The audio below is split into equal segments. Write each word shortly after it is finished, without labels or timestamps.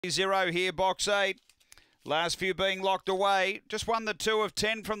0 here, box 8. Last few being locked away. Just won the 2 of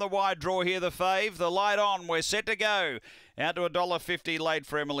 10 from the wide draw here, the fave. The light on. We're set to go. Out to $1.50 late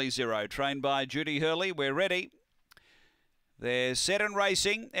for Emily 0. Trained by Judy Hurley. We're ready. They're set and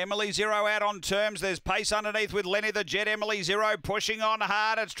racing. Emily 0 out on terms. There's pace underneath with Lenny the Jet. Emily 0 pushing on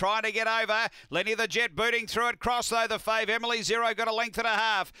hard. It's trying to get over. Lenny the Jet booting through it. Cross though the fave. Emily 0 got a length and a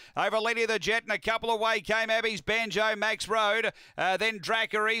half over Lenny the Jet, and a couple away came Abby's Banjo, Max Road. Then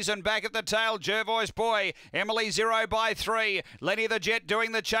Dracaries, and back at the tail Jervois Boy. Emily 0 by 3. Lenny the Jet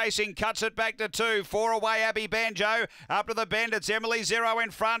doing the chasing. Cuts it back to 2. 4 away Abby Banjo. Up to the bend. It's Emily 0 in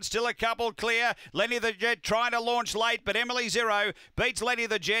front. Still a couple clear. Lenny the Jet trying to launch late, but Emily 0 beats Lenny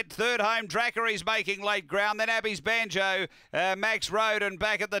the Jet. Third home, Dracaries making late ground. Then Abby's Banjo, Max Road, and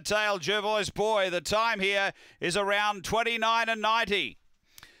back at the tail, Jervois Boy. The time here is around 29:90.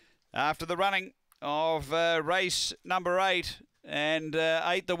 After the running of race number 8, and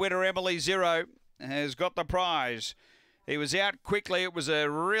 8, the winner, Emily 0, has got the prize. He was out quickly. It was a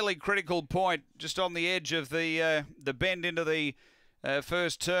really critical point just on the edge of the bend into the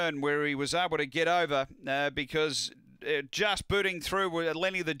first turn, where he was able to get over because just booting through with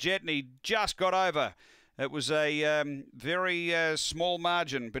Lenny the Jet, and he just got over. It was a very small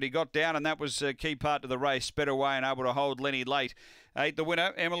margin, but he got down, and that was a key part to the race. Sped away and able to hold Lenny late. 8, the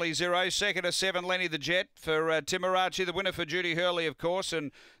winner, Emily 0. Second to 7, Lenny the Jet for Timarachi. The winner for Judy Hurley, of course.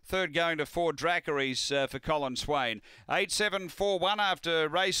 And third going to 4, Dracaries for Colin Swain. 8, 7, 4, 1 after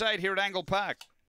race 8 here at Angle Park.